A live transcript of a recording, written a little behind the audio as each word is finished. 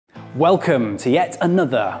Welcome to yet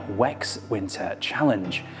another Wex Winter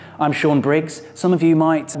Challenge. I'm Sean Briggs. Some of you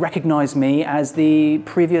might recognise me as the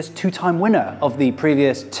previous two-time winner of the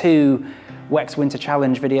previous two Wex Winter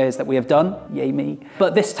Challenge videos that we have done. Yay me.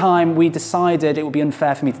 But this time we decided it would be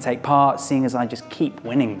unfair for me to take part, seeing as I just keep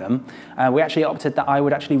winning them. We actually opted that I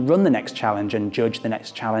would actually run the next challenge and judge the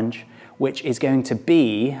next challenge, which is going to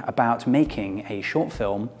be about making a short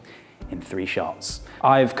film in 3 shots.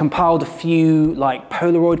 I've compiled a few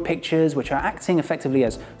Polaroid pictures which are acting effectively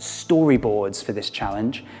as storyboards for this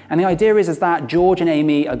challenge. And the idea is that George and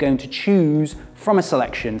Amy are going to choose from a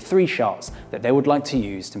selection 3 shots that they would like to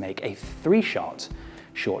use to make a 3-shot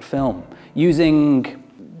short film using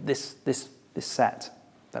this set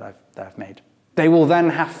that I've made. They will then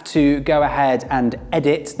have to go ahead and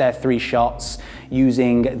edit their 3 shots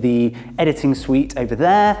using the editing suite over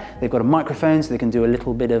there. They've got a microphone so they can do a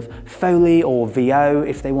little bit of Foley or VO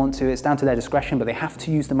if they want to. It's down to their discretion, but they have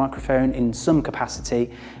to use the microphone in some capacity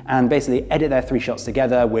and basically edit their 3 shots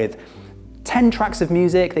together with 10 tracks of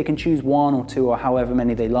music. They can choose 1 or 2 or however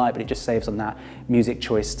many they like, but it just saves on that music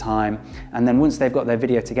choice time. And then once they've got their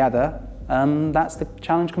video together, that's the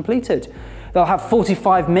challenge completed. They'll have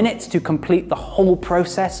 45 minutes to complete the whole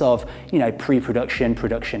process of, pre-production,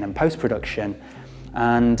 production, and post-production.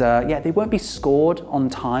 And yeah, they won't be scored on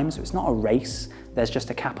time, so it's not a race. There's just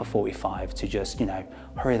a cap of 45 to just,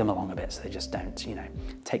 hurry them along a bit so they just don't,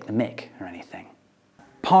 take the mick or anything.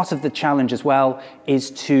 Part of the challenge as well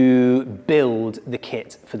is to build the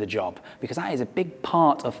kit for the job, because that is a big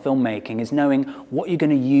part of filmmaking, is knowing what you're going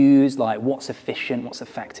to use, what's efficient, what's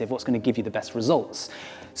effective, what's going to give you the best results.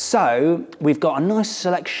 So we've got a nice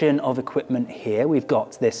selection of equipment here. We've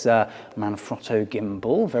got this Manfrotto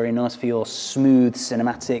gimbal, very nice for your smooth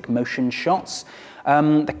cinematic motion shots.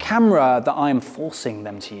 The camera that I'm forcing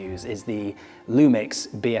them to use is the Lumix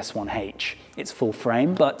BS1H. It's full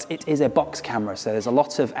frame, but it is a box camera, so there's a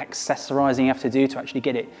lot of accessorizing you have to do to actually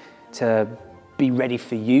get it to be ready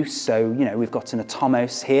for use. So, we've got an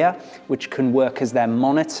Atomos here, which can work as their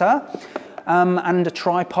monitor, and a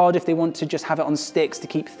tripod if they want to just have it on sticks to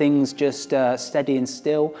keep things just steady and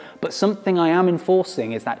still. But something I am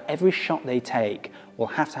enforcing is that every shot they take will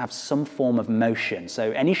have to have some form of motion.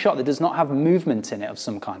 So any shot that does not have movement in it of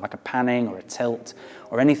some kind, like a panning or a tilt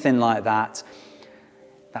or anything like that,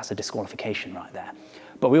 that's a disqualification right there.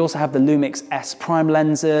 But we also have the Lumix S prime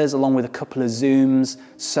lenses along with a couple of zooms.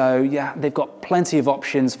 So yeah, they've got plenty of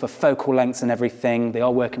options for focal lengths and everything. They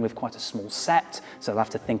are working with quite a small set, so they'll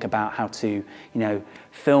have to think about how to,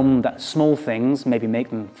 film that small things, maybe make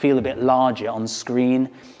them feel a bit larger on screen.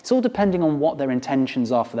 It's all depending on what their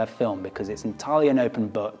intentions are for their film, because it's entirely an open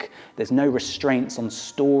book. There's no restraints on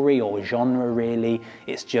story or genre really.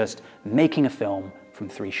 It's just making a film from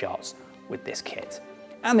 3 shots with this kit.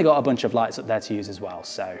 And they got a bunch of lights up there to use as well,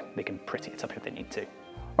 so they can pretty it up if they need to.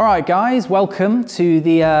 All right, guys, welcome to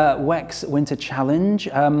the Wex Winter Challenge.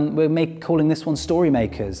 We're calling this one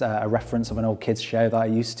Storymakers, a reference of an old kids show that I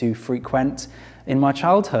used to frequent in my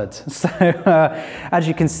childhood. So as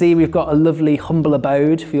you can see, we've got a lovely humble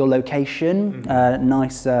abode for your location,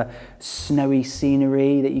 nice snowy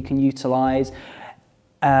scenery that you can utilize.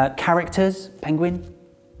 Characters, penguin.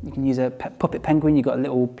 You can use a puppet penguin. You've got a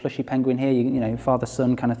little plushy penguin here,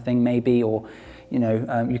 father-son kind of thing maybe, or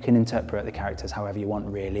you can interpret the characters however you want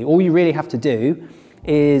really. All you really have to do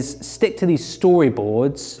is stick to these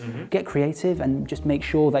storyboards, get creative, and just make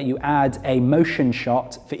sure that you add a motion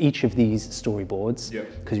shot for each of these storyboards,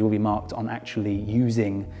 because you will be marked on actually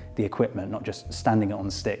using the equipment, not just standing it on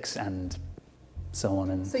sticks and so on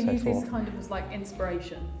and so forth. So use these kind of as like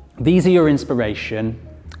inspiration? These are your inspiration.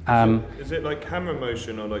 Is it like camera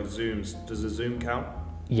motion or like zooms? Does the zoom count?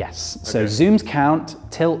 Yes, so zooms count,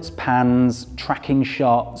 tilts, pans, tracking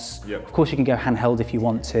shots. Of course you can go handheld if you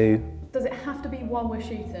want to. Does it have to be while we're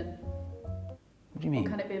shooting? What do you mean? Or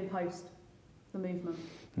can it be in post, the movement?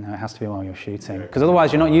 No, it has to be while you're shooting, because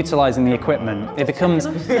otherwise you're not utilising the equipment. It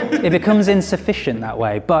becomes insufficient that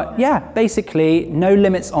way. But yeah, basically no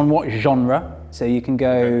limits on what genre, so you can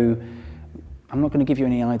go, I'm not going to give you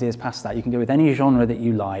any ideas past that. You can go with any genre that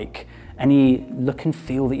you like, any look and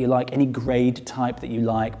feel that you like, any grade type that you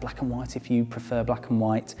like, black and white if you prefer black and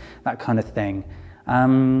white, that kind of thing.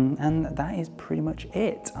 And that is pretty much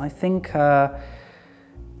it. I think,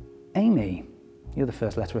 Amy, you're the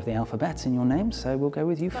first letter of the alphabet in your name, so we'll go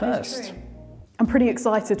with you first. True. I'm pretty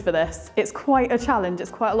excited for this. It's quite a challenge, it's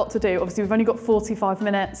quite a lot to do. Obviously we've only got 45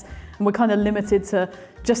 minutes and we're kind of limited to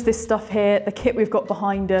just this stuff here, the kit we've got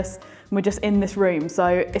behind us, and we're just in this room. So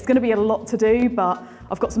it's going to be a lot to do, but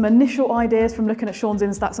I've got some initial ideas from looking at Sean's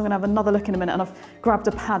Instax. I'm going to have another look in a minute, and I've grabbed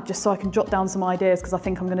a pad just so I can jot down some ideas because I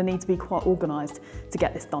think I'm going to need to be quite organised to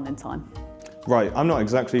get this done in time. Right, I'm not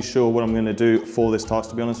exactly sure what I'm going to do for this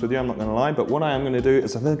task, to be honest with you, I'm not going to lie, but what I am going to do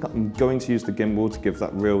is I think I'm going to use the gimbal to give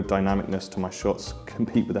that real dynamicness to my shots,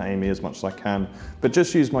 compete with Amy as much as I can, but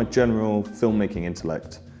just use my general filmmaking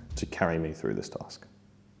intellect to carry me through this task.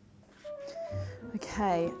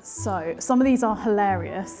 Okay, so some of these are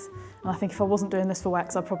hilarious, and I think if I wasn't doing this for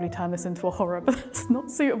Wex, I'd probably turn this into a horror, but it's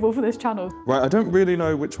not suitable for this channel. Right, I don't really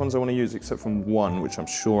know which ones I want to use except from one, which I'm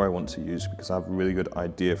sure I want to use because I have a really good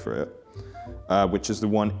idea for it. Which is the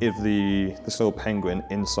one of this little penguin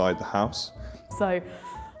inside the house. So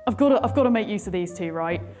I've got to make use of these two,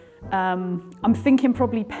 right? I'm thinking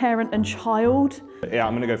probably parent and child. Yeah,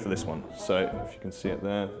 I'm going to go for this one. So if you can see it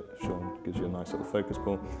there, Sean gives you a nice little focus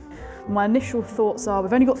pull. My initial thoughts are,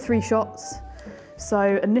 we've only got 3 shots.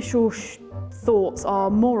 So initial thoughts are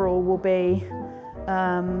moral will be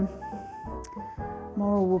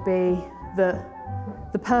that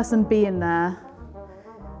the person being there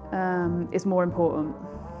is more important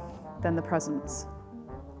than the presence.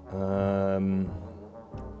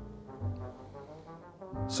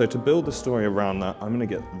 So to build the story around that, I'm going to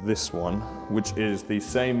get this one, which is the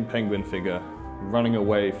same penguin figure running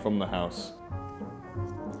away from the house.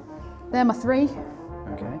 They're my 3.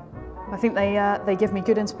 Okay. I think they give me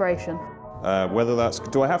good inspiration. Whether that's,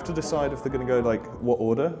 do I have to decide if they're going to go like what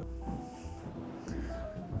order?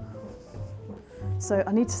 So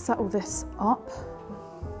I need to settle this up.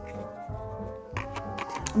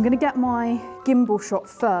 I'm going to get my gimbal shot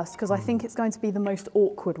first because I think it's going to be the most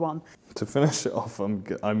awkward one. To finish it off,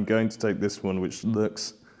 I'm going to take this one, which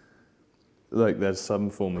looks like there's some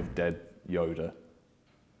form of dead Yoda.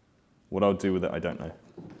 What I'll do with it, I don't know.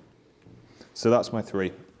 So that's my 3.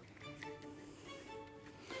 Right,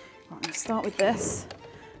 I'm going to start with this.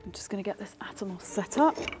 I'm just going to get this Atomos set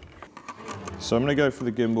up. So I'm going to go for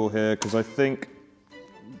the gimbal here because I think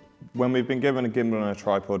when we've been given a gimbal and a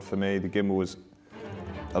tripod, for me, the gimbal was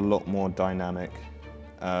a lot more dynamic.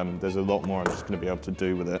 There's a lot more I'm just going to be able to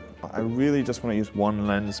do with it. I really just want to use one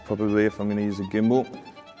lens probably if I'm going to use a gimbal.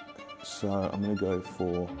 So I'm going to go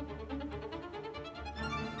for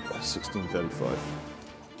 1635.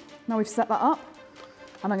 Now we've set that up,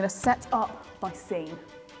 and I'm going to set up by scene.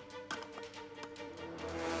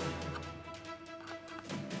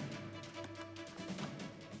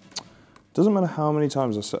 Doesn't matter how many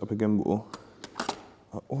times I set up a gimbal,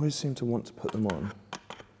 I always seem to want to put them on.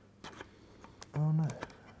 Oh no.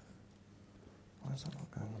 Why is that not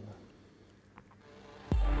going on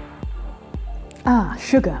there? Ah,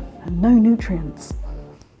 sugar and no nutrients.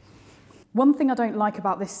 One thing I don't like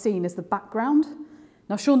about this scene is the background.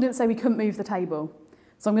 Now Sean didn't say we couldn't move the table,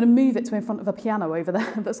 so I'm going to move it to in front of a piano over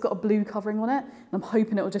there that's got a blue covering on it, and I'm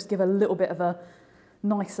hoping it will just give a little bit of a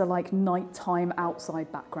nicer, like, nighttime outside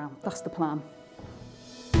background. That's the plan.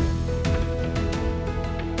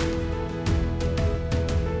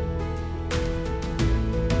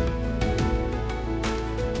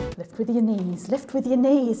 Lift with your knees, lift with your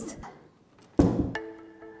knees.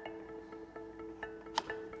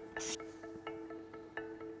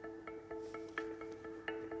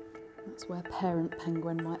 That's where parent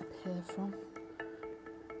penguin might appear from.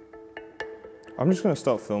 I'm just going to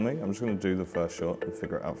start filming. I'm just going to do the first shot and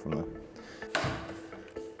figure it out from there.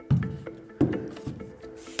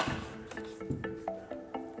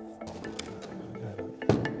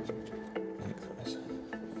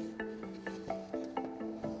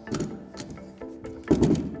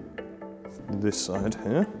 This side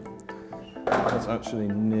here. That's actually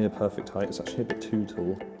near perfect height. It's actually a bit too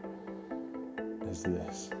tall. Is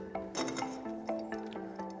this?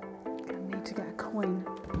 I need to get a coin.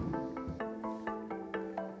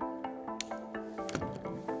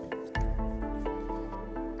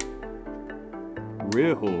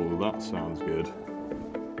 Rear haul, that sounds good.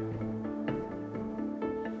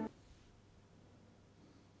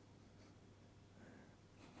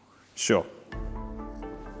 Sure.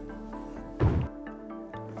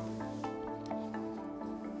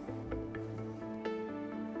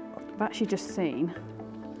 I've actually just seen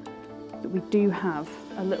that we do have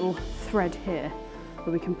a little thread here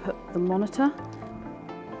where we can put the monitor.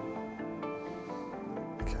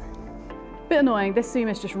 Okay. Bit annoying, this zoom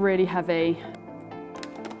is just really heavy.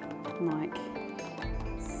 Like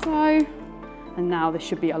so. And now this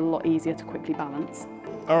should be a lot easier to quickly balance.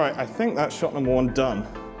 All right, I think that's shot number 1 done.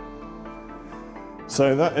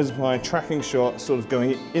 So that is my tracking shot, sort of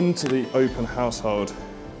going into the open household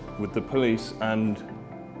with the police and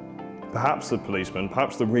perhaps the policeman,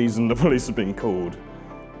 perhaps the reason the police are being called,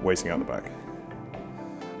 waiting out the back.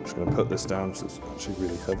 I'm just going to put this down because it's actually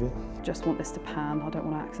really heavy. Just want this to pan. I don't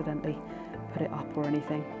want to accidentally put it up or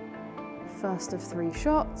anything. First of 3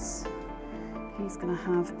 shots. He's going to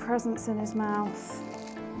have presents in his mouth.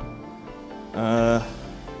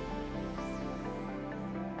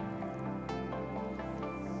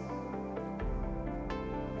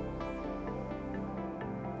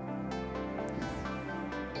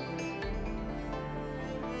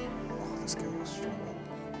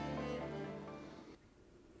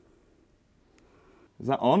 Is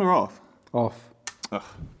that on or off? Off. Ugh.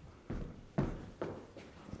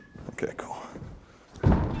 Okay, cool.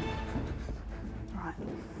 Right.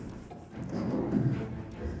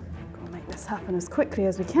 Gotta make this happen as quickly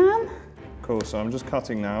as we can. Cool, so I'm just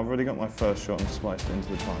cutting now. I've already got my first shot and spliced it into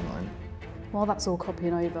the timeline. While that's all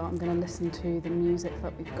copying over, I'm going to listen to the music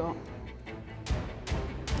that we've got.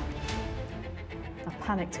 I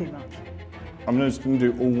panicked too much. I'm just going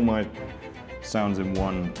to do all my sounds in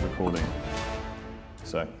one recording.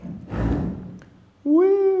 So.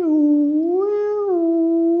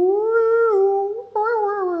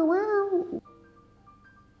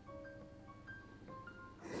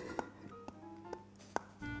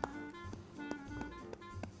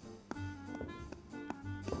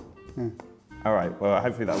 All right, well,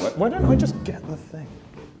 hopefully that works. Why don't I just get the thing?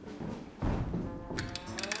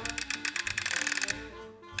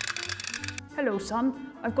 Hello,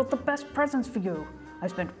 son. I've got the best presents for you. I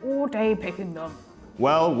spent all day picking them.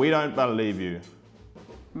 Well, we don't believe you.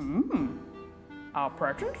 Our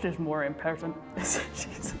present is more important.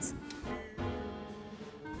 Jesus.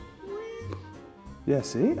 Yeah,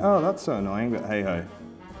 see? Oh, that's so annoying, but hey ho.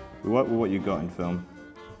 We work with what you got in film.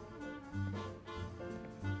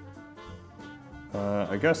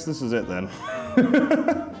 I guess this is it then.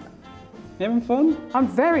 You having fun? I'm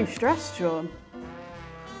very stressed, Sean.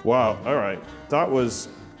 Wow, all right. That was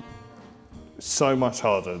so much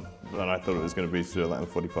harder than I thought it was going to be to do that in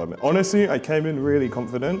 45 minutes. Honestly, I came in really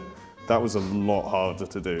confident. That was a lot harder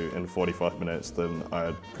to do in 45 minutes than I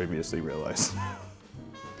had previously realised.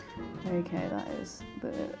 Okay, that is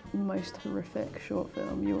the most horrific short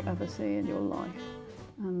film you'll ever see in your life.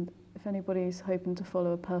 And if anybody's hoping to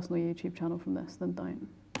follow a personal YouTube channel from this, then don't.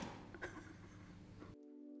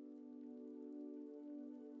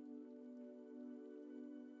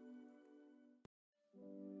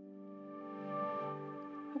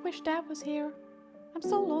 I wish Dad was here. I'm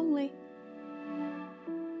so lonely.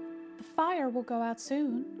 The fire will go out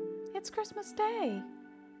soon. It's Christmas Day.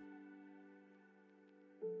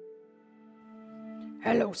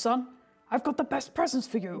 Hello, son. I've got the best presents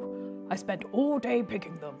for you. I spent all day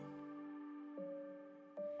picking them.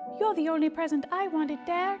 You're the only present I wanted,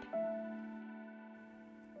 Dad.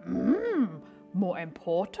 More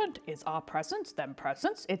important is our presents than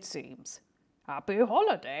presents, it seems. Happy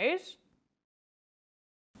holidays.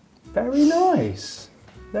 Very nice.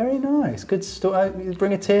 Very nice. Good story.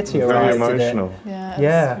 Bring a tear to your Very eyes. emotional. Yeah,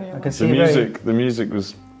 Yeah, really I can emotional. see The music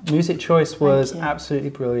was... Music choice was Thank you. absolutely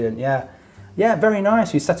brilliant, yeah. Yeah, very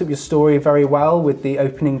nice. You set up your story very well with the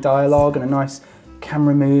opening dialogue and a nice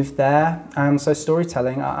camera move there. So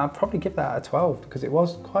storytelling, I'll probably give that a 12 because it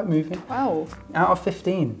was quite moving. 12. Out of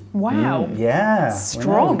 15. Wow. Yeah.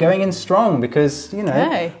 Strong. We're going in strong because, you know,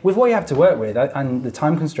 Okay. with what you have to work with and the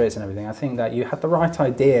time constraints and everything, I think that you had the right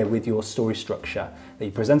idea with your story structure. That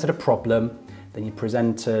you presented a problem, then you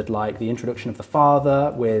presented like the introduction of the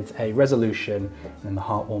father with a resolution, and then the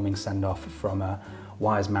heartwarming send-off from a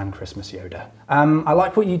wise man Christmas Yoda. I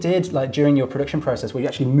like what you did like during your production process where you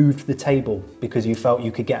actually moved the table because you felt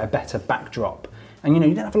you could get a better backdrop. And you know,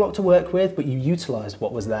 you didn't have a lot to work with, but you utilised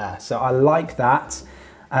what was there. So I like that.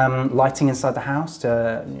 Lighting inside the house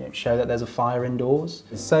to show that there's a fire indoors.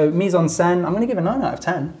 So mise en scène, I'm going to give a 9 out of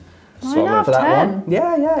 10. 9 out of For that 10. one.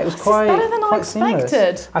 Yeah, it was This is quite better than I quite seamless.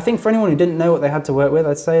 expected. I think for anyone who didn't know what they had to work with,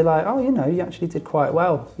 I'd say like, oh, you know, you actually did quite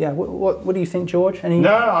well. Yeah, what do you think, George? Any?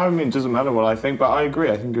 No, I mean, it doesn't matter what I think, but I agree.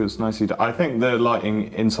 I think it was nicely done. I think the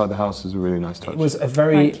lighting inside the house is a really nice touch. It was a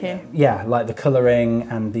very, Thank you. yeah, like the colouring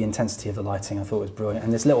and the intensity of the lighting I thought was brilliant.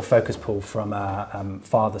 And this little focus pull from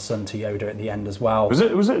father-son to Yoda at the end as well. Was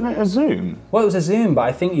it a zoom? Well, it was a zoom, but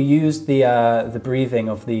I think you used the breathing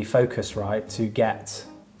of the focus, right, to get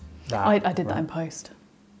that. I did that in post.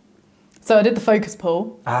 So I did the focus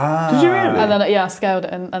pull, Did you really? and then I scaled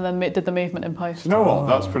it, and then did the movement in post. You know what?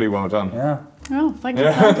 That's pretty well done. Yeah. Oh, thank you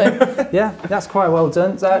kindly. Yeah, that's quite well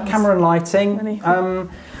done. Camera and lighting, Really?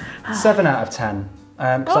 7 out of 10.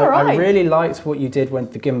 So I really liked what you did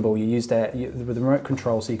with the gimbal. You used it with the remote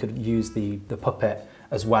control, so you could use the puppet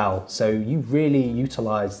as well. So you really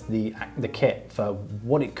utilised the kit for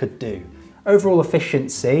what it could do. Overall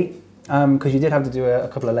efficiency, because you did have to do a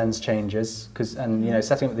couple of lens changes, and you know,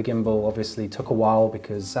 setting up the gimbal obviously took a while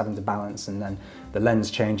because having to balance, and then the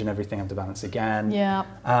lens change and everything have to balance again. Yeah.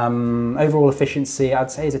 Overall efficiency,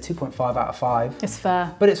 I'd say is a 2.5 out of 5. It's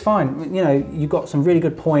fair. But it's fine. You know, you got some really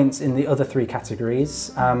good points in the other 3 categories.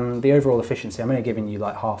 The overall efficiency, I'm only giving you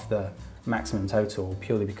like half the maximum total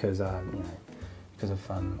purely because, you know, because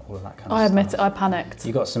of all of that kind of stuff. I admit it, I panicked.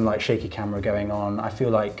 You got some like shaky camera going on. I feel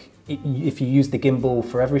like if you used the gimbal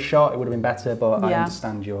for every shot, it would have been better, but I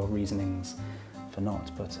understand your reasonings for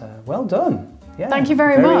not. But well done. Yeah. Thank you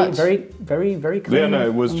very much. Very clear. Yeah, no,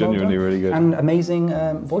 it was genuinely really good. And amazing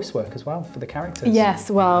voice work as well for the characters. Yes,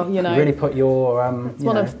 well, you know. You really put your...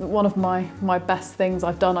 it's one of my best things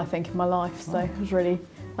I've done, I think, in my life. So it was really,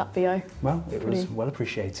 that VO. Well, it was well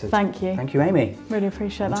appreciated. Thank you. Thank you, Amy. Really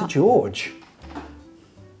appreciate that. To George.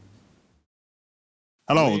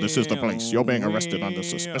 Hello, this is the police. You're being arrested under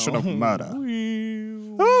suspicion of murder.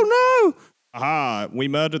 Oh no! Aha, we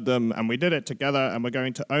murdered them and we did it together, and we're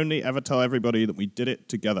going to only ever tell everybody that we did it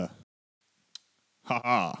together.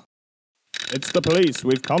 Haha. It's the police.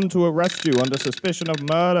 We've come to arrest you under suspicion of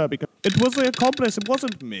murder because it was the accomplice. It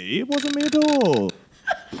wasn't me. It wasn't me at all.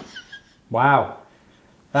 Wow.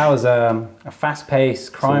 That was a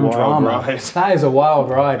fast-paced crime drama. Ride. That is a wild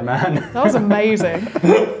ride, man. That was amazing.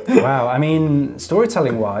 Wow, I mean,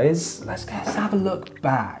 storytelling-wise, let's have a look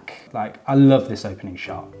back. Like, I love this opening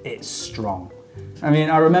shot. It's strong. I mean,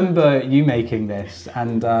 I remember you making this,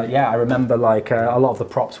 and yeah, I remember like a lot of the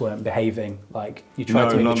props weren't behaving. Like, you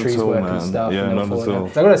tried to make the trees work and stuff. Yeah, and none at all.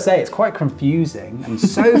 So I gotta say, it's quite confusing and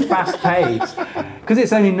so fast-paced because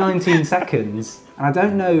it's only 19 seconds. And I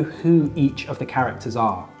don't know who each of the characters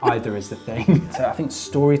are, either is the thing. So I think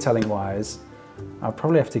storytelling-wise, I'll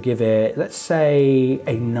probably have to give it, let's say,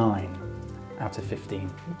 a 9 out of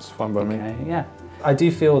 15. It's fine by me. Yeah. I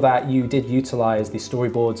do feel that you did utilise the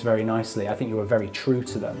storyboards very nicely. I think you were very true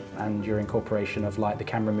to them, and your incorporation of like the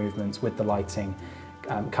camera movements with the lighting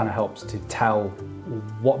kind of helps to tell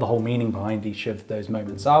what the whole meaning behind each of those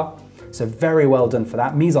moments are. So very well done for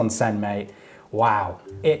that. Mise en scène, mate. Wow,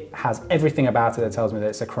 it has everything about it that tells me that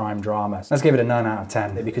it's a crime drama. Let's give it a 9 out of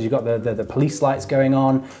 10 because you've got the police lights going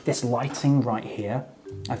on. This lighting right here,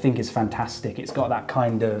 I think is fantastic. It's got that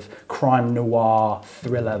kind of crime noir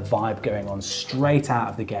thriller vibe going on straight out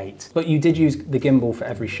of the gate. But you did use the gimbal for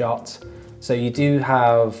every shot. So you don't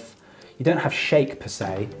have shake per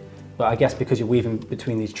se, but I guess because you're weaving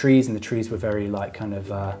between these trees and the trees were very like kind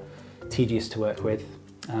of tedious to work with.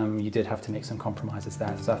 You did have to make some compromises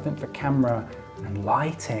there. So I think for camera and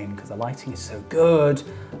lighting, because the lighting is so good,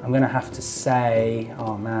 I'm gonna have to say,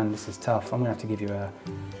 oh man, this is tough. I'm gonna have to give you a,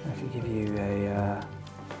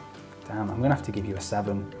 I'm gonna have to give you a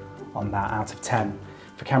 7 on that out of 10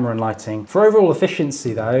 for camera and lighting. For overall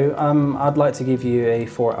efficiency though, I'd like to give you a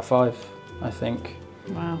 4 out of 5, I think.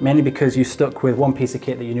 Wow. Mainly because you stuck with one piece of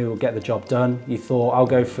kit that you knew would get the job done. You thought, I'll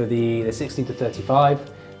go for the 16-35,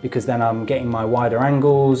 because then I'm getting my wider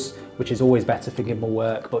angles, which is always better for gimbal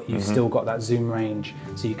work, but you've still got that zoom range,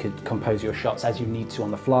 so you could compose your shots as you need to on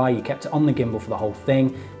the fly. You kept it on the gimbal for the whole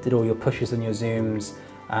thing, did all your pushes and your zooms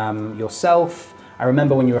yourself. I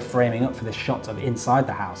remember when you were framing up for the shot of inside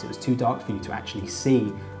the house, it was too dark for you to actually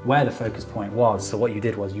see where the focus point was. So what you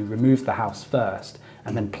did was you removed the house first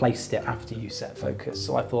and then placed it after you set focus.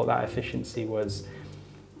 So I thought that efficiency was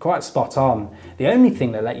quite spot on. The only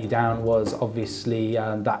thing that let you down was obviously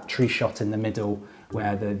that tree shot in the middle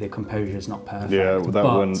where the composure is not perfect. Yeah, that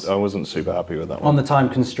one, I wasn't super happy with that one. On the time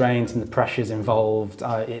constraints and the pressures involved,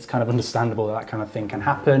 it's kind of understandable that kind of thing can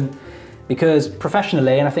happen. Because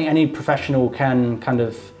professionally, and I think any professional can kind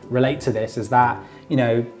of relate to this, is that, you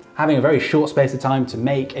know, having a very short space of time to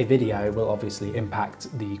make a video will obviously impact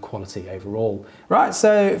the quality overall. Right,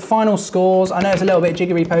 so final scores. I know it's a little bit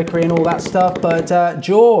jiggery-pokery and all that stuff, but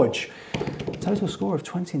George, total score of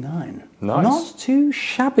 29. Nice. Not too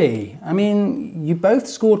shabby. I mean, you both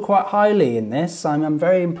scored quite highly in this. I'm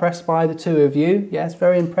very impressed by the two of you. Yes,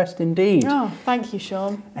 very impressed indeed. Oh, thank you,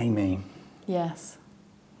 Sean. Amy. Yes.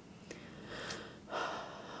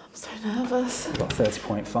 I'm so nervous. Got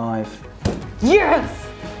 30.5. Yes!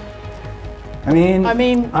 I mean,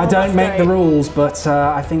 I don't make the rules, but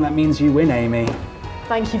I think that means you win, Amy.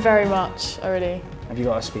 Thank you very much, already. Have you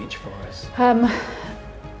got a speech for us?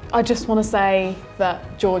 I just want to say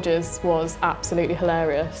that George's was absolutely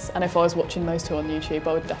hilarious, and if I was watching those two on YouTube,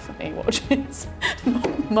 I would definitely watch his,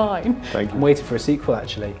 not mine. Thank I'm you. waiting for a sequel,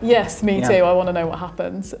 actually. Yes, me Yeah. too. I want to know what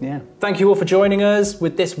happens. Yeah. Thank you all for joining us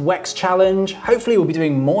with this Wex challenge. Hopefully we'll be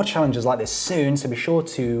doing more challenges like this soon, so be sure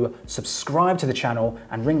to subscribe to the channel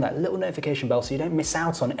and ring that little notification bell so you don't miss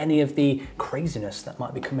out on any of the craziness that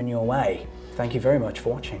might be coming your way. Thank you very much for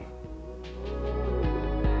watching.